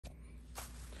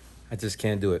I just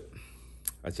can't do it.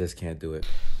 I just can't do it.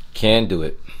 Can do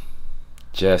it.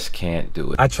 Just can't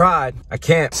do it. I tried. I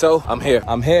can't. So I'm here.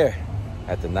 I'm here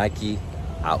at the Nike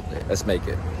Outlet. Let's make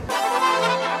it.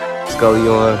 Scully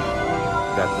on.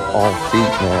 Got the on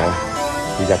feet,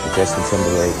 man. We got the Justin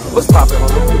Timberlake. What's poppin' on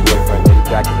the boyfriend? Nitty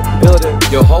back in the building.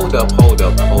 Yo, hold up,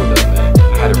 man.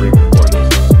 I had to re-record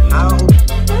this. How?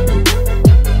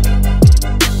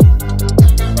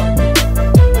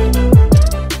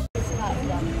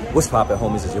 What's poppin',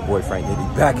 homies? It's your boyfriend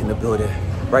Nitty back in the building.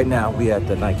 Right now, we at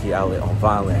the Nike Outlet on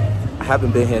Vineland. I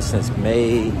haven't been here since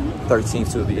May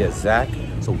 13th to be exact.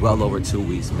 So well over 2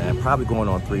 weeks, man. Probably going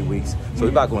on 3 weeks. So we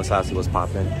about to go inside, see what's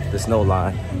poppin'. There's no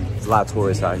line. There's a lot of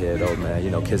tourists out here though, man. You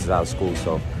know, kids are out of school,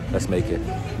 so let's make it.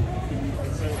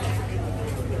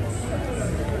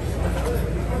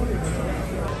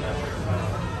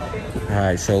 All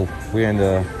right, so we're in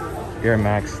the Air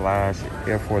Max /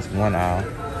 Air Force One aisle.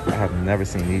 I have never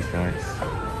seen these joints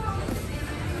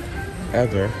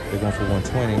ever. They're going for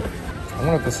 120. I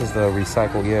wonder if this is the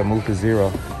recycle. Yeah, move to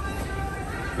zero.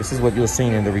 This is what you'll see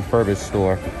in the refurbished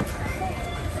store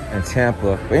in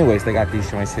Tampa. But anyways, they got these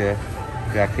joints here.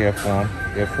 Got Air Form,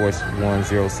 Air Force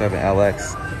 107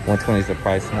 LX. 120 is the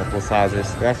price, multiple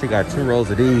sizes. They actually got 2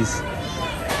 rows of these.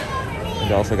 And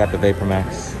they also got the Vapor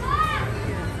Max.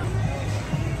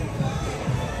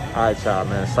 All right, y'all,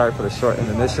 man. Sorry for the short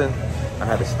intermission. I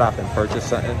had to stop and purchase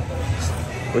something,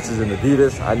 which is in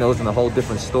Adidas. I know it's in a whole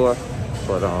different store,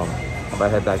 but I'm about to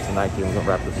head back to Nike and we're gonna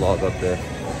wrap the vlog up there.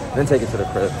 Then take it to the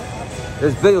crib.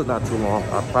 This video's not too long.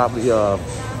 I'll probably do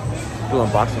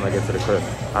unboxing when I get to the crib.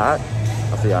 All right,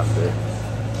 I'll see you out there.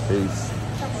 Peace.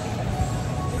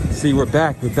 See, we're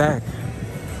back. It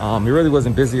really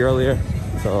wasn't busy earlier,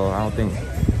 so I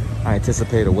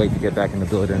anticipate a wait to get back in the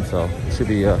building. So it should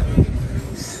be a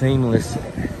seamless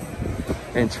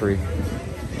entry.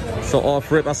 So off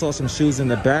rip, I saw some shoes in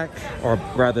the back, or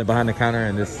rather behind the counter,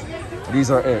 and these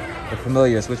are it, the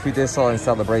familiars, which we just saw in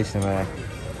Celebration, man.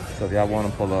 So if y'all want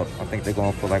them, pull up. I think they're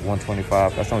going for like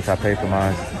 125. That's how much I paid for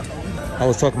mine. I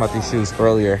was talking about these shoes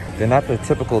earlier. They're not the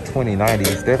typical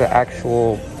 2090s. They're the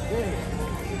actual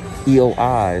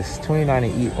EOIs, 2090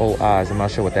 EOIs. I'm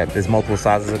not sure what that is. There's multiple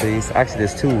sizes of these. Actually,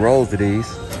 there's 2 rows of these,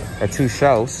 or 2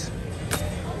 shelves.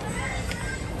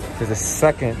 There's a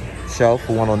second shelf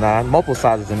for 109, multiple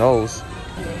sizes in those.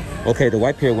 Okay, the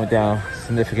white pair went down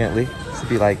significantly. This would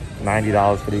be like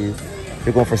 $90 for these.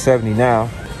 They're going for 70 now.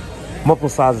 Multiple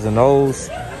sizes in those.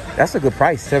 That's a good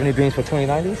price. 70 beans for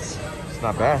 2090s. It's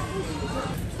not bad.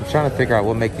 I'm trying to figure out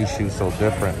what make these shoes so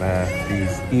different, man.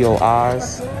 These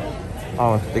EOIs.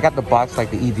 They got the box like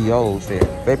the EVOs, the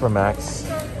Vapor Max.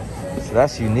 So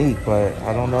that's unique, but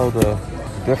I don't know the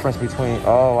difference between.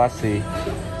 Oh, I see.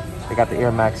 They got the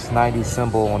Air Max 90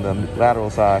 symbol on the lateral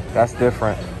side. That's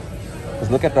different.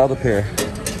 Just look at the other pair.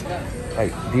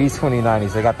 Like these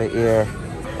 2090s, they got the Air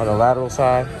on the lateral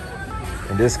side.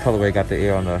 And this colorway got the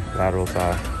Air on the lateral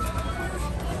side.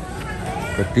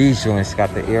 But these joints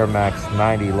got the Air Max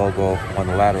 90 logo on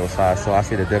the lateral side. So I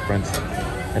see the difference.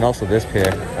 And also this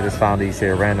pair. I just found these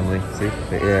here randomly. See,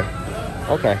 the Air.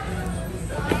 Okay.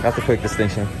 That's a quick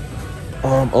distinction.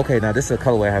 Okay, now this is a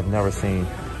colorway I have never seen.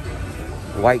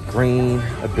 White, green,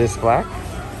 abyss black.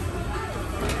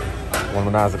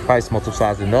 119 is the price, multiple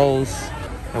sizes in those.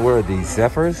 And where are these?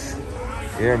 Zephyrs?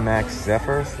 Air Max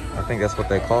Zephyrs? I think that's what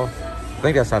they call. I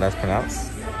think that's how that's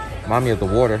pronounced. Remind me of the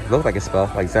water. Looks like it's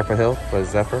spelled like Zephyr Hill, but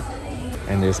it's Zephyr.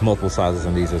 And there's multiple sizes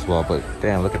in these as well. But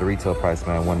damn, look at the retail price,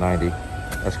 man, 190.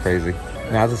 That's crazy.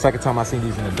 Now, it's the second time I've seen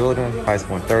these in the building. Price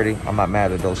 130. I'm not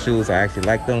mad at those shoes. I actually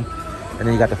like them. And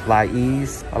then you got the Fly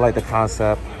E's. I like the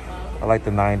concept. I like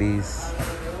the 90s.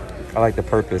 I like the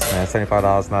purpose, man.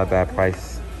 $75, not a bad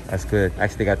price. That's good.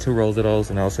 Actually, they got 2 rows of those,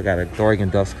 and they also got a Dorian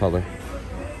Dust color.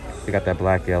 They got that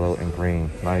black, yellow, and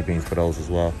green. 90 beans for those as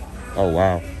well. Oh,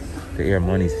 wow. The Air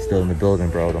Money's still in the building,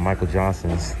 bro. The Michael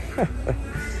Johnsons.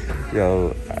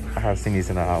 Yo, I have seen these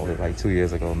in the outlet like 2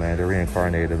 years ago, man. They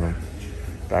reincarnated them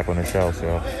back on the shelf,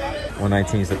 so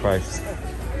 119 is the price.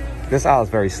 This aisle is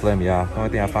very slim, y'all. The only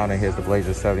thing I found in here is the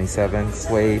Blazer 77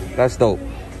 suede. That's dope.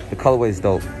 The colorway is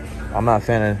dope. I'm not a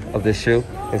fan of this shoe.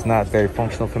 It's not very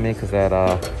functional for me because that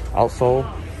outsole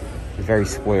is very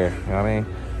square. You know what I mean?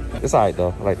 It's all right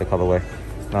though. I like the colorway.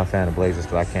 Not a fan of Blazers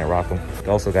because I can't rock them.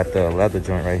 They also got the leather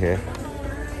joint right here.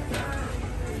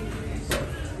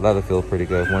 Leather feels pretty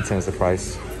good. 110 is the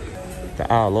price. The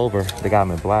aisle over, they got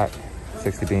them in black.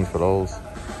 60 beans for those.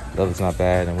 Leather's not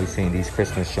bad. And we've seen these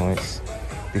Christmas joints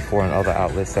before in other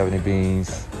outlets. 70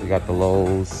 beans. We got the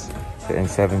Lows, the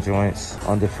M7 joints.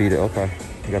 Undefeated. Okay.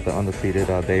 You got the undefeated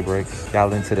Daybreaks.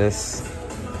 Got into this.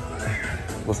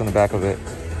 What's on the back of it?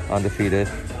 Undefeated.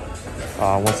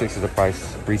 160 is the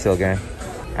price, retail game.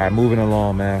 All right, moving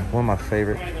along, man. One of my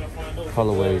favorite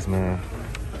colorways, man.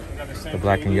 The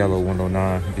black and yellow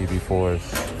 109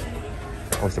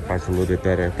 BB4s. What's the price a little bit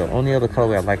better? The only other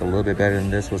colorway I like a little bit better than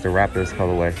this was the Raptors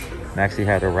colorway. And I actually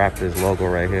had the Raptors logo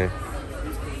right here.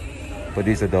 But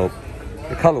these are dope.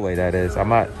 The colorway, that is. I'm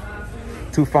not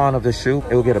too fond of the shoe.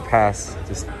 It will get a pass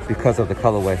just because of the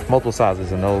colorway. Multiple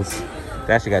sizes in those.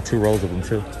 They actually got 2 rows of them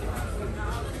too.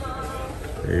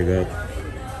 There you go.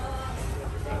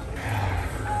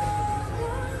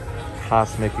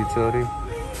 Cosmic utility.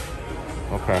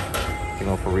 Okay. You're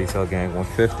going for retail gang.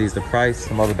 150 is the price.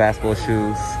 Some other basketball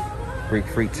shoes. Greek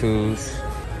Freak 2s.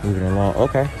 Moving along.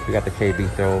 Okay. We got the KB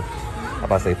throw. I'm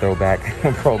about to say throwback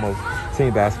promo.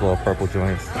 Team basketball purple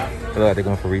joints. They look like they're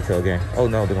going for retail game. Oh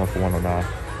no, they're going for 109.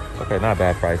 Okay, not a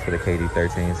bad price for the KD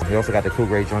 13s. We also got the cool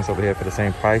gray joints over here for the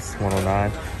same price,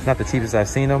 109. It's not the cheapest I've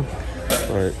seen them,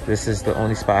 but this is the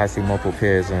only spot I see multiple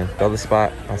pairs in. The other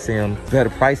spot I see them better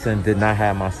pricing did not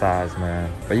have my size,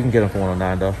 man. But you can get them for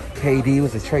 109 though. KD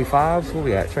was the Trey 5s? What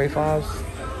we got? Trey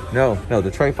 5s? No,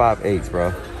 the Trey 5 8s,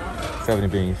 bro. 70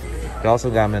 beans. They also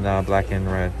got them in black and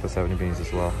red for 70 beans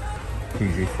as well.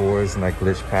 PG4s and like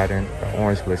glitch pattern,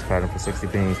 orange glitch pattern for 60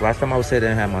 beans. Last time I was here, they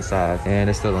didn't have my size, and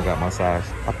they still don't got my size.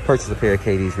 I purchased a pair of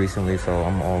KDs recently, so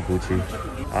I'm all Gucci.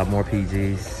 I have more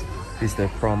PGs. These are the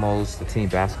promos, the team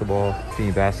basketball,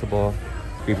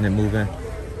 keeping it moving.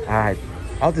 All right,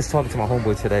 I was just talking to my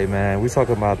homeboy today, man. We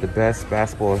talking about the best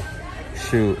basketball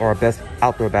shoe, or best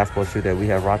outdoor basketball shoe that we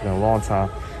have rocking in a long time.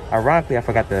 Ironically, I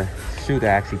forgot the shoe that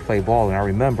actually played ball, and I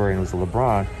remember, and it was a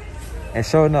LeBron. And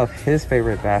sure enough, his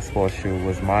favorite basketball shoe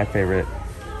was my favorite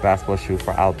basketball shoe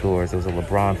for outdoors. It was a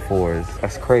LeBron 4s.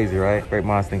 That's crazy, right? Great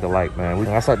minds think alike, man. When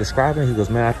I started describing it, he goes,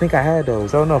 man, I think I had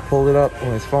those. Sure enough, pulled it up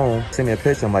on his phone, sent me a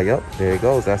picture. I'm like, yep, there it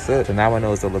goes. That's it. So now I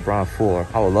know it's a LeBron 4.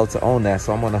 I would love to own that,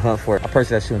 so I'm on the hunt for it. I purchased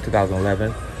that shoe in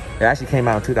 2011. It actually came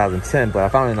out in 2010, but I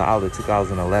found it in the outlet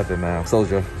 2011, man.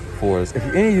 Soldier 4s. If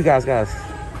any of you guys got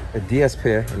a DS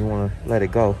pair and you want to let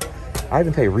it go, I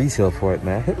even pay retail for it,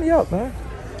 man. Hit me up, man.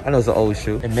 I know it's an old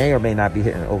shoe. It may or may not be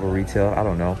hitting over retail. I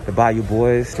don't know. The Bayou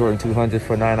Boys Jordan 200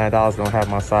 for $99 don't have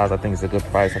my size. I think it's a good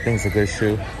price. I think it's a good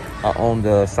shoe. I own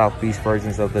the South Beach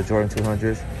versions of the Jordan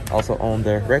 200s. I also own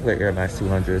the regular Air Max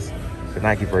 200s. The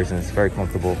Nike version is very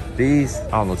comfortable. These, I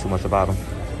don't know too much about them.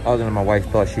 Other than my wife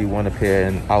thought she wanted a pair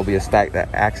and I'll be a stack that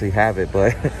actually have it.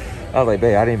 But I was like,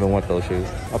 babe, I didn't even want those shoes.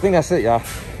 I think that's it, y'all.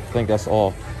 I think that's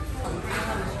all.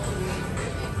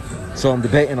 So I'm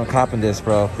debating on copping this,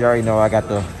 bro. You already know I got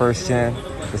the first gen.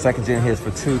 The second gen here is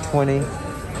for $220.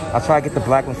 I tried to get the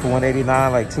black one for $189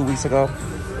 like 2 weeks ago.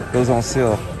 It was on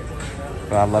sale,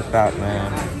 but I lucked out,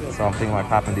 man. So I'm thinking about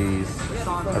copping these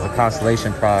as a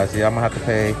consolation prize. Yeah, I'm gonna have to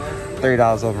pay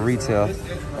 $30 over retail,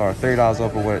 or $30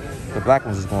 over what the black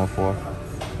ones is going for.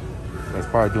 That's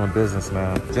part of doing business,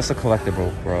 man. Just a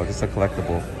collectible, bro. Just a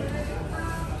collectible.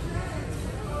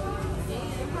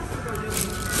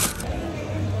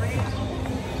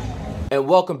 And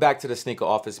welcome back to the Sneaker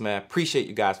Office, man. Appreciate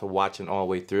you guys for watching all the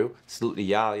way through. Salute to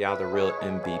y'all. Y'all the real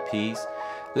MVPs.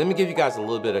 Let me give you guys a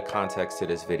little bit of context to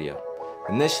this video.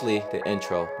 Initially, the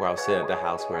intro where I was sitting at the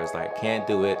house where it's like, can't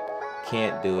do it,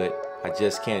 I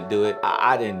just can't do it.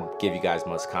 I didn't give you guys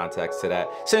much context to that.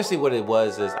 Essentially what it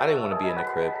was is I didn't want to be in the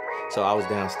crib. So I was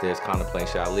downstairs contemplating,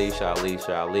 should I leave, should I leave,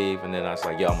 should I leave? And then I was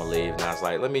like, yo, I'm gonna leave. And I was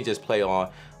like, let me just play on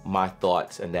my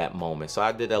thoughts in that moment. So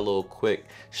I did that little quick,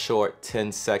 short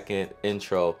 10-second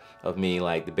intro of me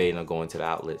like debating on going to the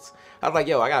outlets. I was like,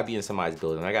 yo, I gotta be in somebody's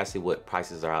building. I gotta see what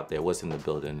prices are out there, what's in the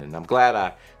building. And I'm glad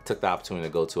I took the opportunity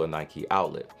to go to a Nike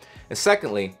outlet. And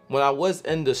secondly, when I was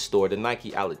in the store, the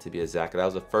Nike Outlet to be exact, that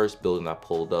was the first building I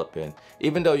pulled up in.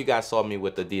 Even though you guys saw me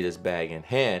with the Adidas bag in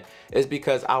hand, it's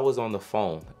because I was on the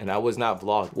phone and I was not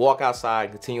vlogging. Walk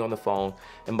outside, continue on the phone,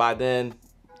 and by then,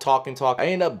 talk, I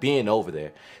ended up being over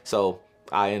there. So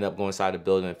I ended up going inside the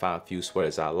building and found a few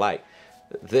sweaters I like.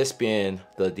 This being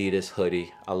the Adidas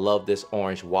hoodie. I love this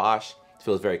orange wash. It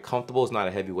feels very comfortable. It's not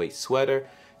a heavyweight sweater.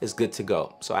 It's good to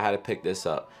go. So I had to pick this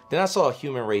up. Then I saw a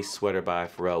Human Race sweater by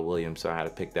Pharrell Williams, so I had to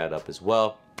pick that up as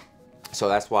well. So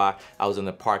that's why I was in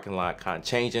the parking lot kind of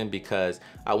changing, because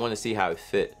I want to see how it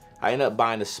fit. I ended up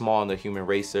buying the small in the Human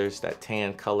Racers, that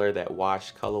tan color, that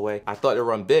wash colorway. I thought it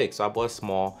run big, so I bought a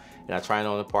small and I tried it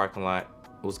on the parking lot.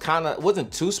 It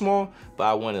wasn't too small, but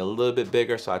I wanted a little bit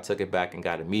bigger, so I took it back and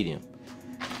got a medium.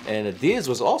 And Adidas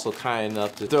was also kind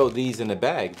enough to throw these in the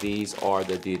bag. These are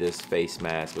the Adidas face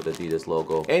masks with Adidas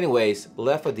logo. Anyways,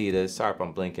 left Adidas. Sorry if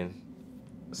I'm blinking.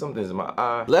 Something's in my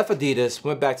eye. Left Adidas,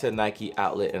 went back to the Nike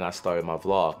Outlet, and I started my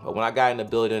vlog. But when I got in the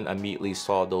building, I immediately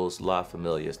saw those La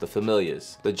Familias, the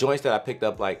Familias. The joints that I picked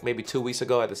up like maybe 2 weeks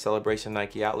ago at the Celebration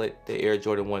Nike Outlet, the Air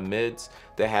Jordan 1 mids,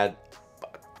 they had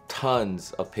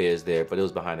tons of pairs there, but it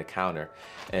was behind the counter.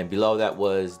 And below that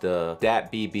was the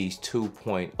Dat BB's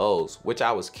 2.0s, which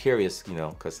I was curious, you know,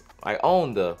 because I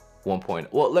own the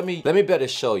 1.0. Well, let me better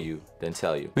show you than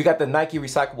tell you. We got the Nike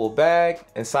recyclable bag.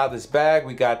 Inside this bag,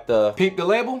 we got the Peep the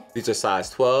label. These are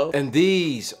size 12. And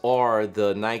these are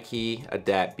the Nike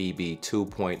Dat BB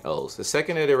 2.0s. The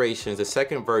second iterations, the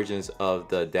second versions of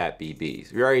the Dat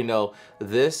BBs. We already know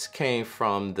this came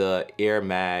from the Air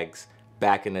Mags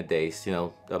back in the days, you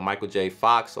know, the Michael J.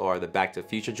 Fox or the Back to the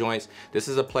Future joints. This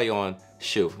is a play on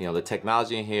shoe. You know, the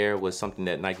technology in here was something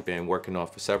that Nike been working on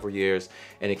for several years,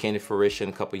 and it came to fruition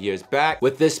a couple years back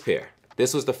with this pair.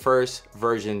 This was the first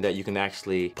version that you can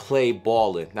actually play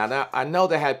ball in. Now I know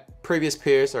they had previous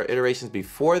pairs or iterations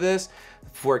before this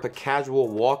for the casual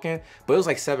walk-in, but it was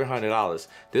like $700.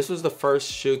 This was the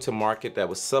first shoe to market that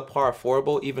was subpar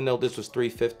affordable, even though this was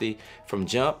 $350 from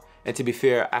jump. And to be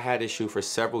fair, I had this shoe for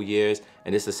several years,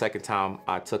 and this is the second time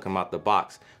I took them out the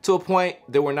box. To a point,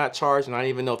 they were not charged, and I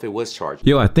didn't even know if it was charged.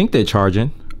 Yo, I think they're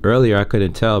charging. Earlier, I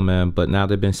couldn't tell, man, but now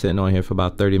they've been sitting on here for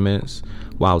about 30 minutes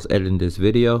while I was editing this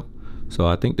video. So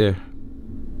I think they're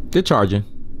charging.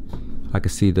 I can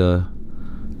see the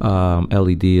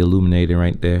LED illuminating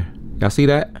right there. Y'all see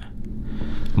that?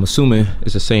 I'm assuming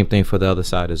it's the same thing for the other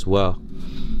side as well.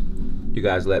 You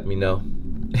guys let me know.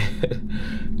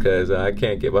 Because I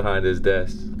can't get behind this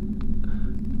desk.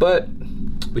 But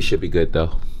we should be good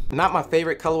though. Not my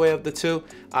favorite colorway of the two.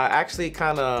 I actually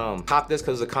kind of copped this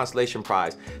because of the consolation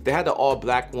prize. They had the all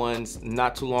black ones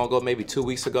not too long ago, maybe 2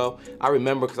 weeks ago. I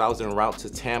remember because I was en route to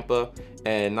Tampa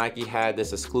and Nike had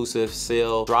this exclusive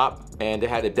sale drop, and they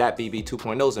had the Dat BB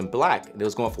 2.0s in black. It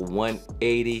was going for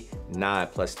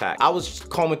 $189 plus tax. I was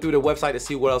combing through the website to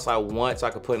see what else I want so I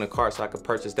could put in a cart so I could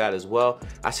purchase that as well.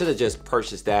 I should have just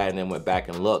purchased that and then went back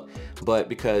and looked, but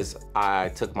because I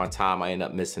took my time, I ended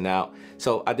up missing out.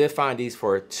 So I did find these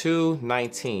for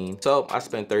 $219. So I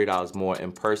spent $30 more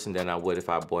in person than I would if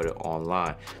I bought it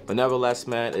online. But nevertheless,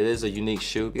 man, it is a unique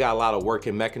shoe. You got a lot of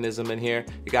working mechanism in here.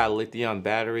 You got a lithium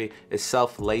battery. It's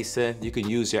self-lacing. You can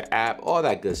use your app, all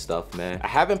that good stuff, man. I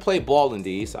haven't played ball in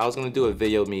these. I was gonna do a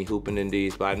video of me hooping in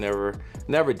these, but I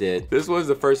never did. This was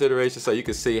the first iteration, so you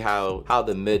can see how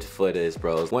the midfoot is,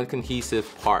 bro. It's one cohesive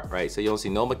part, right? So you don't see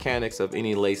no mechanics of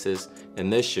any laces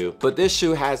in this shoe. But this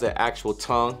shoe has an actual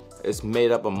tongue. It's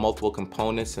made up of multiple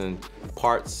components and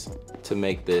parts to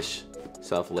make this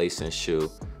self-lacing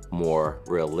shoe more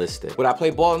realistic. Would I play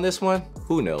ball in this one?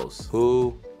 Who knows?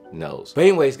 Who knows? But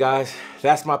anyways, guys,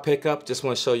 that's my pickup. Just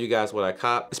want to show you guys what I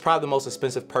copped. It's probably the most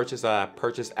expensive purchase that I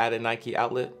purchased at a Nike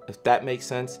outlet, if that makes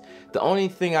sense. The only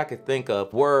thing I could think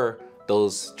of were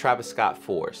those Travis Scott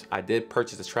 4s. I did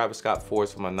purchase the Travis Scott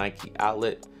 4s from a Nike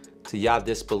outlet. To y'all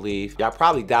disbelief, y'all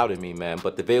probably doubted me, man,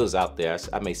 but the video's out there.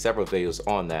 I made several videos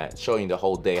on that, showing the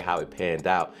whole day how it panned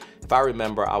out. If I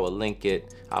remember, I will link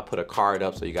it. I'll put a card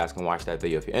up so you guys can watch that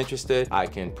video if you're interested. I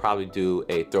can probably do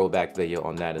a throwback video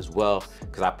on that as well,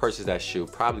 because I purchased that shoe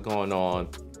probably going on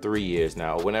 3 years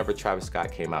now, whenever Travis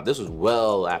Scott came out. This was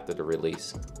well after the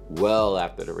release. Well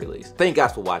after the release. Thank you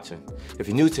guys for watching. If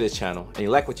you're new to this channel and you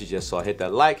like what you just saw, hit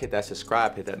that like, hit that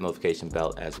subscribe, hit that notification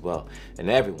bell as well. And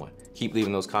everyone, keep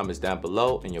leaving those comments down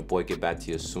below and your boy get back to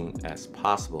you as soon as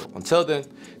possible. Until then,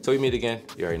 till we meet again,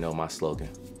 you already know my slogan.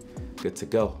 Good to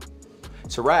go.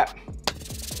 It's a wrap.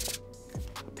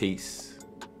 Peace.